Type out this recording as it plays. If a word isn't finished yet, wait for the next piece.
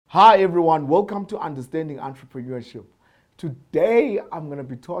Hi everyone, welcome to Understanding Entrepreneurship. Today I'm going to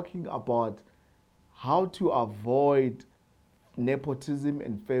be talking about how to avoid nepotism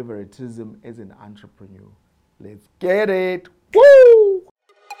and favoritism as an entrepreneur. Let's get it. Woo!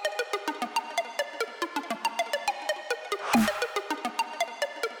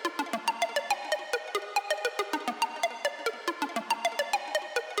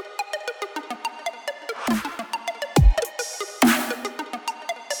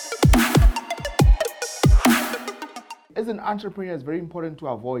 As an entrepreneur, it's very important to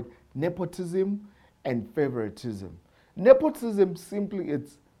avoid nepotism and favoritism. Nepotism simply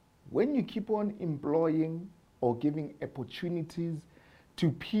it's when you keep on employing or giving opportunities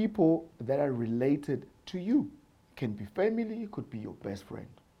to people that are related to you. It can be family, it could be your best friend.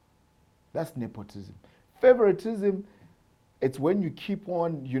 That's nepotism. Favoritism, it's when you keep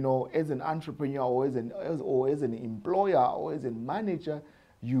on, as an entrepreneur or as an employer or as a manager,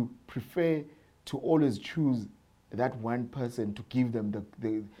 you prefer to always choose that one person to give them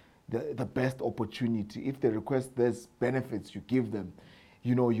the best opportunity. If they request this benefits, you give them.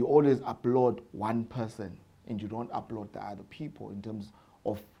 You always applaud one person and you don't applaud the other people in terms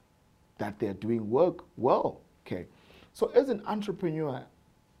of that they're doing work well. Okay. So as an entrepreneur,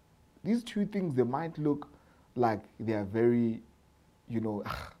 these two things, they might look like they are very, you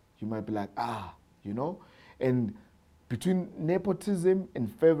might be like, and between nepotism and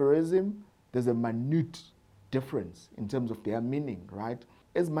favorism, there's a minute difference in terms of their meaning, right?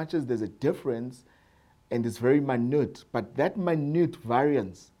 As much as there's a difference, and it's very minute, but that minute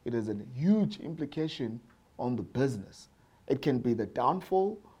variance, it has a huge implication on the business. It can be the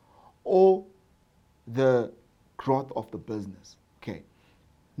downfall or the growth of the business. Okay.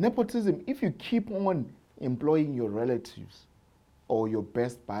 Nepotism, if you keep on employing your relatives or your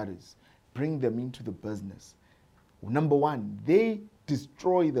best buddies, bring them into the business. Number one, they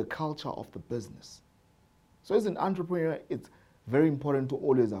destroy the culture of the business. So as an entrepreneur, it's very important to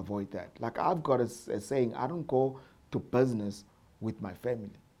always avoid that. Like I've got a saying, I don't go to business with my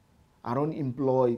family. I don't employ